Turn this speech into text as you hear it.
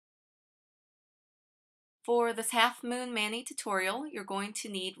For this half moon mani tutorial, you're going to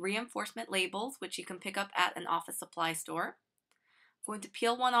need reinforcement labels, which you can pick up at an office supply store. I'm going to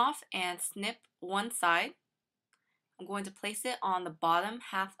peel one off and snip one side. I'm going to place it on the bottom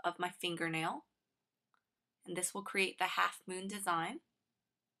half of my fingernail, and this will create the half moon design.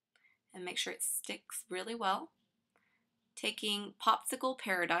 And make sure it sticks really well. Taking Popsicle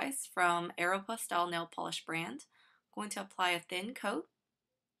Paradise from Aeropostale nail polish brand, I'm going to apply a thin coat.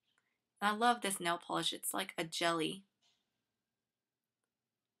 And I love this nail polish, it's like a jelly.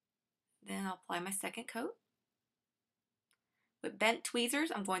 Then I'll apply my second coat. With bent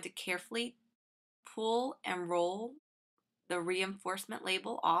tweezers, I'm going to carefully pull and roll the reinforcement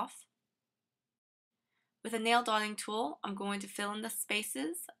label off. With a nail dotting tool, I'm going to fill in the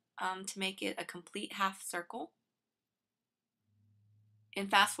spaces to make it a complete half circle. In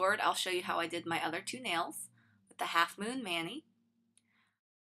fast forward, I'll show you how I did my other two nails with the half moon mani.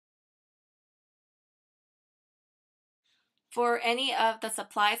 For any of the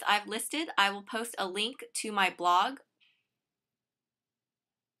supplies I've listed, I will post a link to my blog.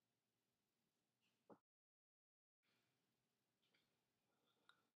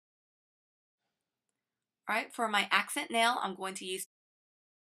 Alright, for my accent nail, I'm going to use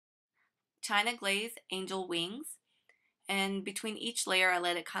China Glaze Angel Wings. And between each layer, I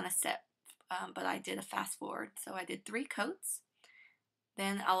let it kind of set, but I did a fast forward. So I did 3 coats.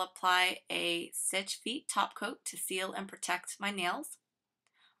 Then I'll apply a Sedge Feet top coat to seal and protect my nails.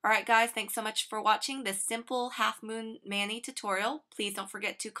 Alright guys, thanks so much for watching this simple half moon mani tutorial. Please don't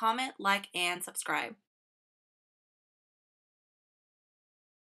forget to comment, like, and subscribe.